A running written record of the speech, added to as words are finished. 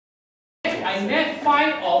I met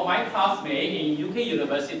 5 of my classmates in UK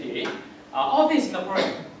university, all these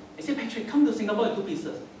Singaporeans. They said, Patrick, come to Singapore and do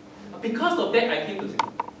business. Because of that, I came to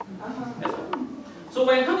Singapore. That's all. So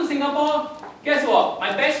when I come to Singapore, guess what?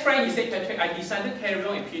 My best friend, he said, Patrick, I decided to carry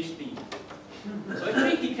on a PhD. So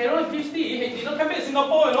actually, he carried on a PhD. He did not come back to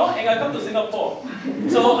Singapore, and I come to Singapore.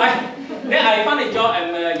 So then I found a job.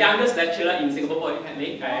 I'm the youngest lecturer in Singapore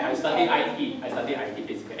Polytechnic. I studied IT. I studied IT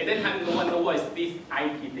basically. At that time, no one knows what is this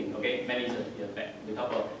IT thing. Okay, many years back. We talk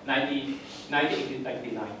about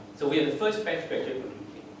 1989. So we are the first batch graduate from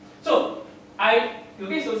UK. So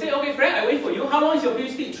so say, okay, friend, I wait for you. How long is your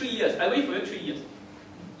PhD? 3 years. I wait for you 3 years.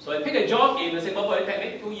 So I picked a job in the Singapore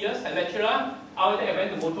Polytechnic, 2 years, as lecturer. After that, I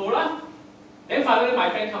went to Motorola. Then finally my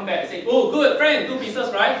friend come back and say, oh good, friend, do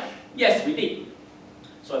business, right? Yes, we did.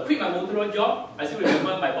 So I quit my Motorola job. I still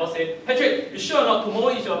remember my boss said, Patrick, you sure or not? Tomorrow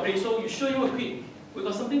is your appraisal. You sure you will quit? We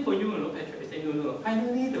got something for you, Patrick. I said, no.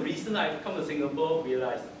 Finally, the reason I come to Singapore,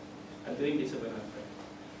 realized I'm doing business with my friend.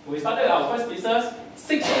 When we started our first business,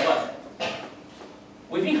 6 of us.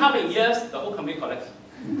 Within half a year, the whole company collapsed.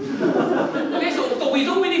 Okay, so we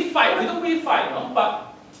don't really fight.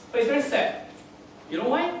 But it's very sad. You know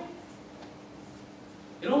why?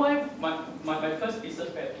 You know why my first business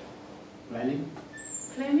failed? Planning?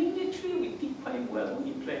 Planning, literally, we did quite well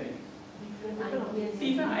in planning.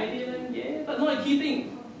 Different ideas, yeah, but not a key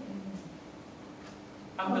thing.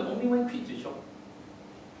 I'm the only one quit the job.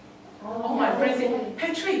 All my friends say,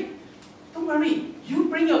 Patrick, don't worry, you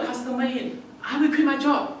bring your customer in, I will quit my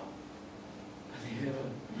job.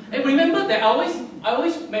 And remember that I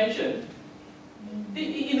always mention,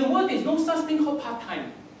 in the world there's no such thing called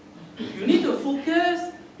part-time. You need to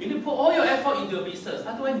focus, you need to put all your effort into your business,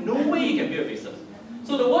 otherwise no way you can build a business.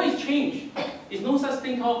 So the world is changed. There's no such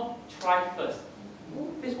thing called try first.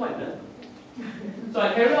 That's what I learned. So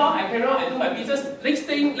I carry on, I do my business. Next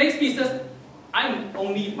business, I'm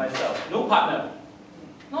only myself, no partner.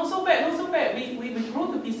 Not so bad. We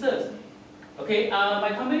grow the business. Okay, my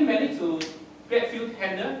company managed to get few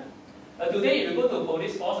tender. Today, if you go to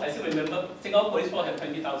police force, I still remember Singapore police force have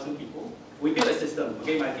 20,000 people. We built a system.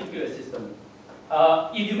 Okay, my team built a system.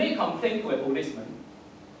 If you make a complaint to a policeman,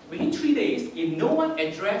 within 3 days, if no one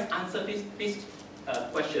answer this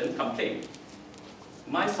question, complaint,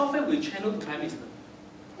 my software will channel to Prime Minister.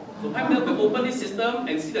 So Prime Minister will open this system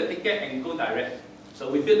and see the ticket and go direct. So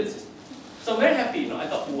we built the system. So I'm very happy. I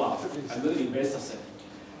thought, wow, I'm going to be very successful.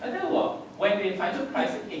 I tell you what, when the financial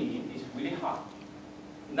crisis came in, it's really hard.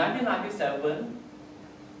 1997,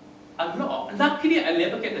 luckily I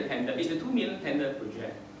never get the tender. It's a 2 million tender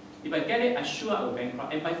project. If I get it, I'm sure I will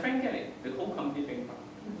bankrupt. And my friend get it, the whole company bankrupt.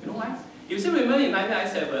 You know why? You still remember in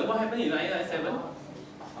 1997, what happened in 1997?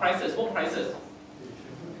 Crisis, what crisis?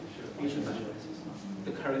 Asian financial crisis.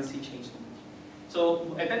 The currency changed.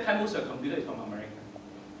 So at that time, most of the computer is from America.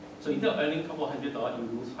 So instead of earning a couple $100, you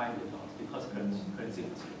lose $500 because currency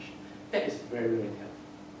fluctuation. That is very, very tough.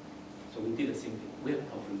 So we did the same thing. We have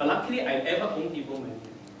problem. But luckily, I ever owned people money.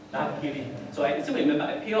 Luckily. So I still remember,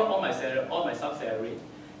 I pay out all my salary, all my sub-salary,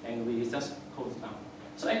 and we just closed down.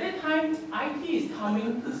 So at that time, IT is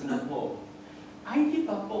coming to Singapore. IT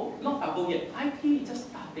bubble, not bubble yet. IT is just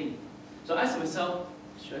starting. So I asked myself,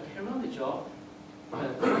 should I carry on the job?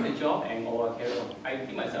 And or carry on? I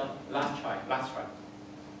think myself, last try.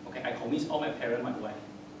 Okay, I convinced all my parents, my wife.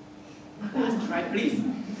 Last try, please.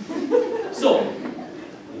 So,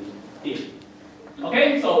 did.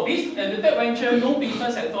 Okay, so this and the third venture, no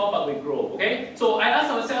business at all, but we grow. Okay, so I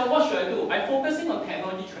asked myself, what should I do? I'm focusing on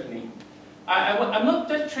technology training. I'm not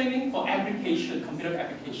just training for application, computer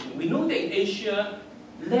application. We know that in Asia,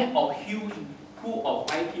 lack of huge pool of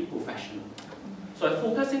IT professionals. So I'm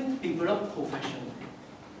focusing develop professionals.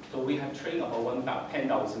 So we have trained about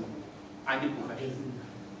 10,000 IT professionals.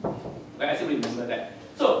 Okay, I still remember that.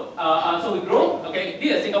 So, so we grow. Okay,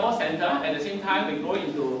 this is Singapore Center. At the same time, we grow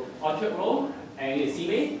into Orchard Road and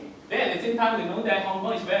Simei. Then at the same time, we know that Hong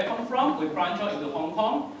Kong is where I come from. We branch out into Hong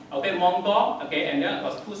Kong. Okay, Mongkok. Okay, and then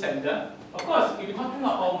of course 2 centers. Of course, if you're talking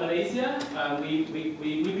about Malaysia, we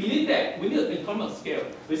believe that we need an economic scale.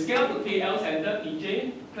 We scale to KL Center,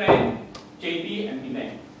 PJ, Klang, JB, and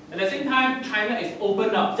Penang. At the same time, China is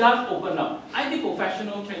open up, just open up. IT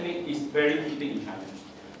professional training is very key thing in China.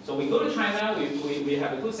 So we go to China, we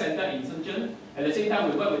have a 2 centers in Shenzhen. At the same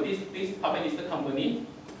time, we work with this public listed company,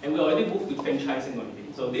 and we already moved to franchising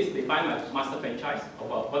already. So this, they buy my master franchise of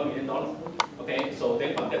about $1 million. Okay, so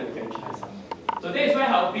they contact with franchise. So that is where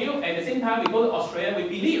our build. At the same time, we go to Australia. We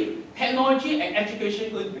believe technology and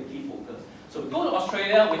education is the key focus. So we go to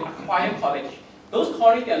Australia, we acquire college. Those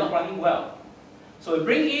colleges, they are not running well. So we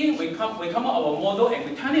bring in, we come up with our model and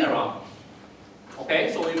we turn it around.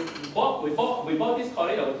 Okay, so we bought this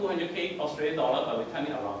college of 200K Australian dollar, but we turn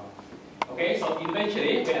it around. Okay, so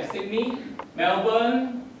eventually we have Sydney,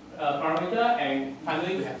 Melbourne, Parramatta, and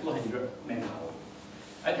finally we have 200 manpower.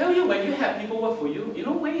 I tell you, when you have people work for you, you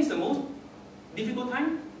know when is the most difficult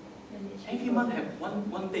time? Every month have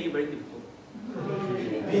one day very difficult.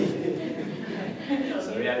 It's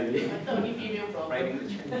a reality. Writing the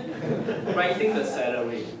check. Writing the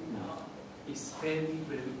salary. It's very,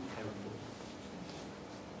 very terrible.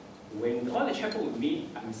 When all the checkbook with me,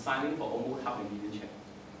 I'm signing for almost $500,000 check.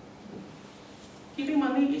 Giving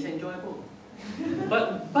money is enjoyable.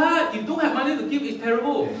 But you don't have money to give, it's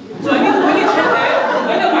terrible. So I need to really check that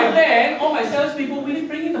whether my bank or my salespeople really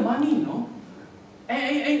bring in the money, you know.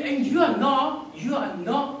 And you are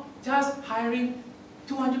not just hiring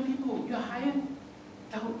 200 people, you are hiring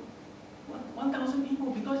 1,000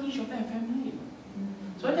 people because each of them have family.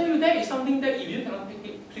 So I tell you, that is something that if you cannot take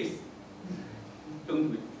it, please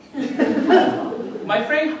don't do it. my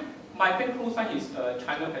friend close by his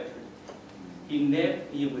China factory.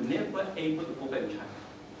 He will never able to go back to China.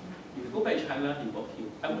 If you go back to China, he got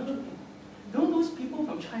killed. I'm not joking. You know those people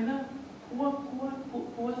from China who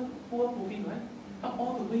are moving, right? Up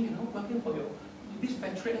all the way, you know, working for this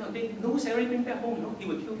factory, no salary bring back home, you know, he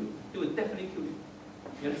will kill you. He will definitely kill you.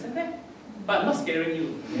 You understand that? But I'm not scaring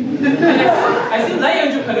you. I still like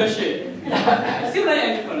entrepreneurship. I still like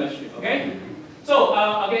entrepreneurship, okay? So,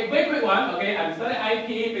 okay, quick one. Okay, I'm studying IP.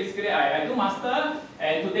 Basically, I do master,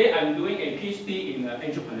 and today I'm doing a PhD in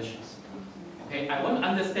entrepreneurship. Okay, I want to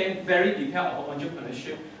understand very detailed about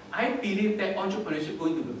entrepreneurship. I believe that entrepreneurship is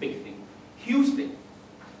going to be a big thing, huge thing.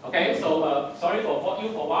 Okay, so sorry for you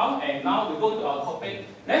for a while, and now we go to our topic.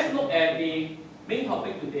 Let's look at the main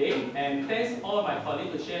topic today, and thanks all my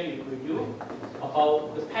colleagues for sharing with you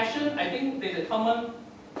about the passion. I think there's a common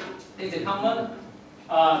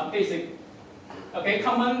basic. Okay,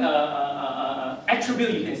 common attribute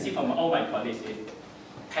you can see from all my colleagues is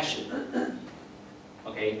passion.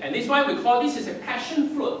 Okay, and this is why we call this is a passion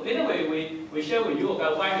fruit. Later we share with you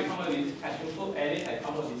about why we come up with this passion fruit, and I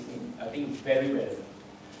come up with this thing. I think very relevant.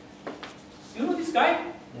 You know this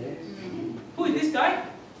guy? Yes. Who is this guy?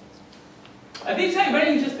 This guy is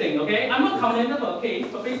very interesting. Okay, I'm not commenting about a case,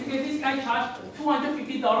 but basically this guy charged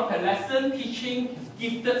 $250 per lesson teaching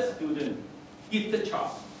gifted student, gifted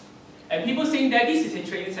child. And people saying that this is a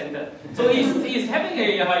training center. So he's having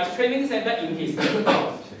a training center in his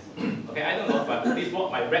house. Okay, I don't know, but this is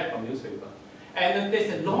what I read from newspaper. And then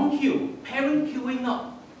there's a long queue, parent queuing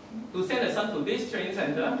up to send a son to this training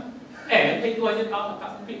center and pay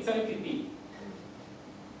 $750.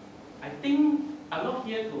 I think I'm not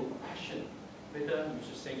here to question whether you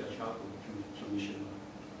should send your child to tuition.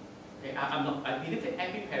 Okay, I'm not. I believe that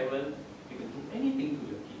every parent, you can do anything to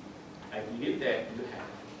your kid. I believe that you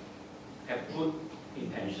have good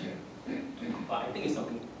intention, but I think it's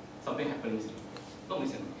something happening. Don't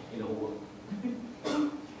listen in the whole world.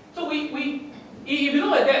 So if you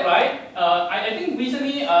look at that, right? I think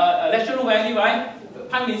recently lecturer value, right? The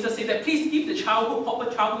Prime Minister said that please give the proper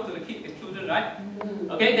childhood to the children, right?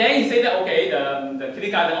 Okay, then he said that okay, the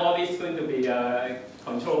kindergarten, all this is going to be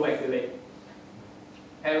controlled, regulated.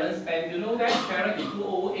 Parents spend, you know that parents in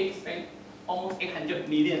 2008 spent almost 800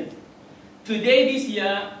 million. Today, this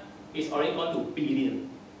year, it's already gone to billion.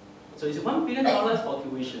 So it's $1 billion for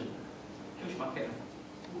tuition. Huge market.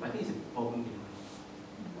 I think it's a problem.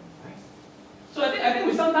 Right? So I think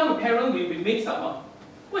we sometimes with parents we mix up.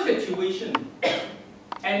 What's the tuition?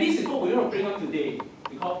 And this is what we want to bring up today.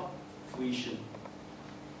 We call tuition.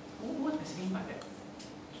 What does it mean by that?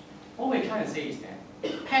 What we're trying to say is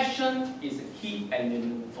that passion is a key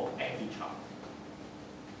element for every child.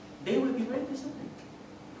 They will be very disciplined.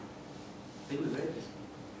 They will be very disciplined.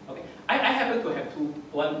 Okay, I happen to have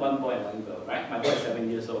one boy and one girl, right? My boy is 7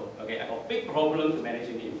 years old. Okay, I got a big problem to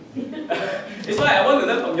managing him. That's why I want to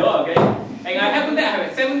learn from you all, okay? And I happen that I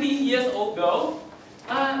have a 17 years old girl.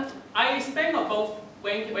 I spend about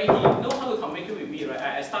when he knows how to communicate with me, right?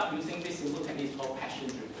 I start using this simple technique called passion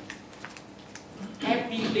driven.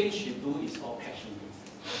 Everything she do is all passion driven.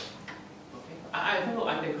 Okay, I don't know.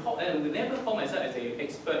 I will never call myself as an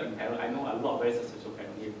expert in parent. I know a lot of very successful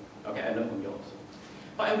parents here. Okay, I learn from you also.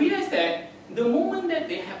 But I realized that the moment that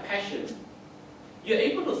they have passion, you're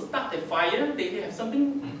able to start the fire, they have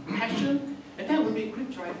something passion, and that will be a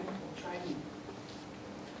great driving.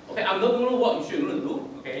 Okay, I'm not know what you should do,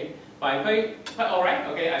 okay, but I'm quite alright,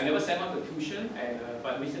 okay, I never sent her to tuition, and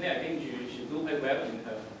but recently I think she should do quite well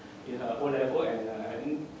in her O level, and I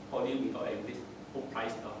think probably we got this whole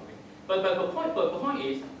prize now, okay. But the point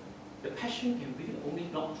is, the passion can really only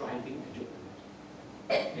not driving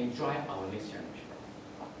entrepreneurs, can drive our next generation.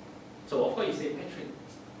 So of course you say, Patrick,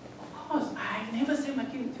 of course, I never send my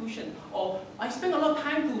kid to tuition. Or I spend a lot of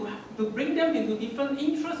time to bring them into different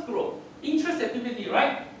interest group, interest activity,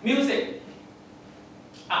 right? Music,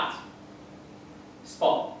 art,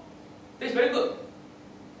 sport. That's very good.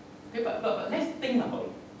 Okay, but let's think about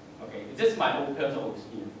it. Okay, it's just my own personal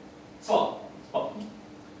experience. Sport.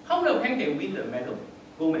 How many of them can win the medal,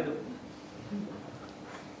 gold medal?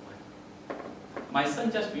 My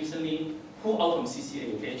son just recently pulled out from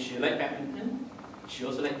CCA. Okay, she liked badminton. She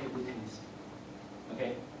also liked table tennis.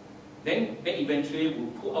 Okay, then eventually we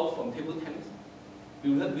pull out from table tennis.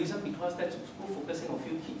 Reason because that school focusing on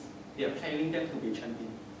few kids. They are planning them to be a champion.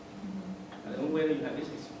 I don't know whether you have this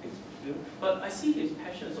experience, but I see his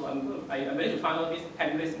passion. So I managed to find out this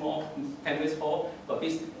tennis hall. Got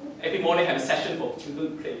this every morning have a session for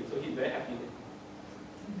children to play. So he's very happy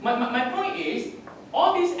there. My point is,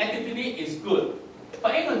 all this activity is good,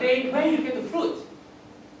 but at the end of the day, where you get the fruit?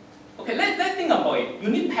 Okay, let's think about it. You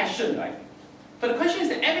need passion, right? But the question is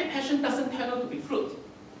that every passion doesn't turn out to be fruit.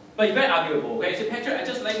 But it's very arguable. Okay, you say, Patrick, I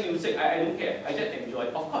just like music, I don't care, I just enjoy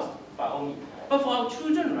it. Of course, by all means. But for our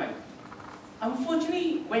children, right?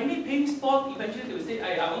 Unfortunately, when they play sport, eventually they will say,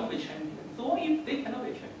 I want to be a champion. So what if they cannot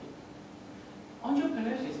be a champion?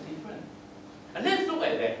 Entrepreneurship is different. And let's look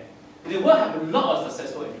at that. The world have a lot of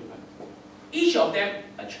successful entrepreneurs. Each of them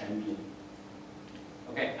a champion.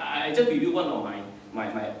 Okay, I just review one of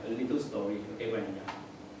my little story, okay, when I'm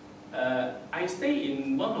young. I stay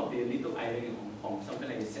in one of the little islands in Hong Kong, something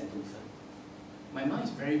like Sentosa. My mind is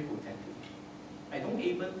very protective. I'm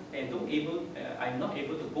not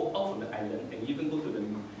able to go out from the island and even go to the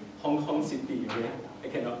Hong Kong city, okay? I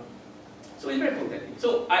cannot. So it's very protective.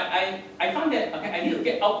 So I found that, okay, I need to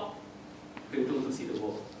get out to see the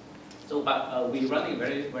world. So, but we run a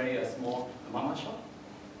very, very small mama shop.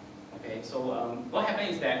 Okay, so what happened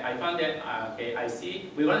is that I found that, okay, I see,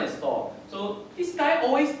 we run a store. So this guy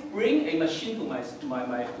always bring a machine to my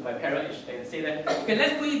parents and say that, okay,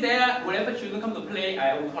 let's put it there, whenever children come to play,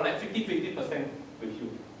 I will collect 50% with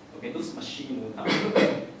you. Okay, those machines will come.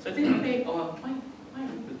 So I think, okay, why I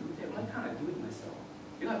need to do that? Why can't I do it myself?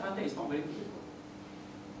 Because I found that it's not very difficult.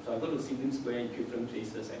 So I go to Siemens Square in different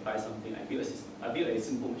places, I buy something, I build a system, I build a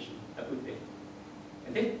simple machine, I put it there.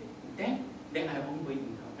 And then I have ongoing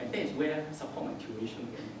income. And that is where I support my tuition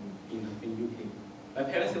in UK. My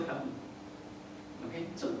parents still help me. Okay?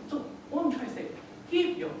 So what I'm trying to say,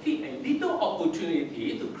 give your kid a little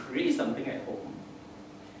opportunity to create something at home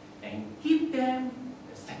and give them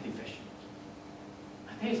the satisfaction.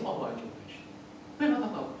 And that is all about entrepreneurship. We're not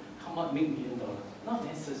talking about how much make $1 million. Not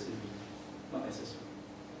necessarily. Not necessarily.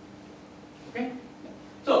 Okay?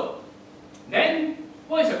 So, then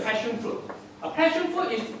what is a passion fruit? A passion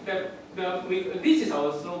fruit is this is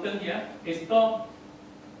our slogan here. It's called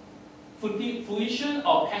fruition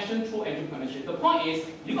of passion through entrepreneurship. The point is,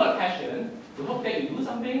 you got a passion, you hope that you do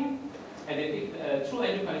something, and then through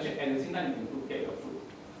entrepreneurship, at the same time you can get your fruit.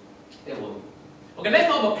 That will. Okay, let's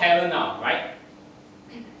talk about parent now, right?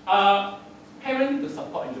 Parent need to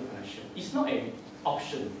support entrepreneurship. It's not an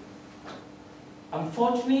option.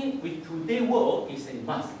 Unfortunately, with today's world, it's a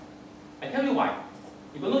must. I tell you why.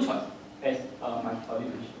 You got no choice. As my colleague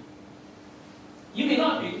mentioned. You may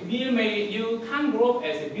not be, you can't grow up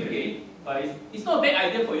as a Bill Gates, but it's not a bad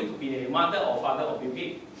idea for you to be a mother or father of Bill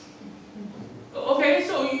Gates. Okay,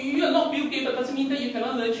 so you are not Bill Gates, but doesn't mean that you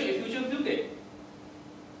cannot nurture a future Bill Gates.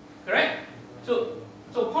 Correct? So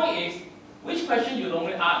point is, which question you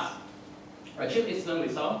normally ask? Achieve excellent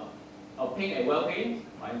result, obtain a well-paid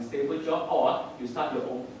and stable job, or you start your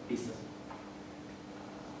own business.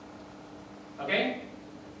 Okay?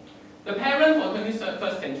 The parents for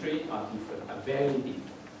 21st century are different, are very different.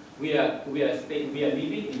 We are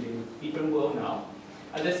living in a different world now.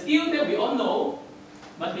 And the skill that we all know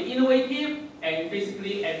must be innovative, and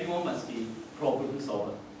basically everyone must be problem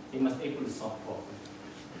solver. They must be able to solve problems.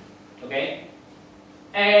 Okay?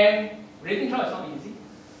 And raising child is not easy.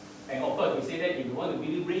 And of course, we say that if you want to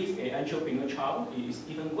really raise an entrepreneur child, it is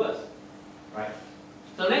even worse. Right?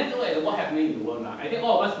 So let's look at what's happening in the world now. I think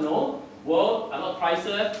all of us know world, a lot of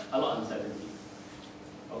crisis, a lot of uncertainty.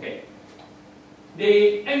 Okay.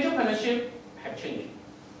 The entrepreneurship have changed.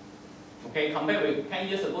 Okay, compared with 10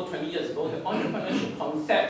 years ago, 20 years ago, the entrepreneurship concept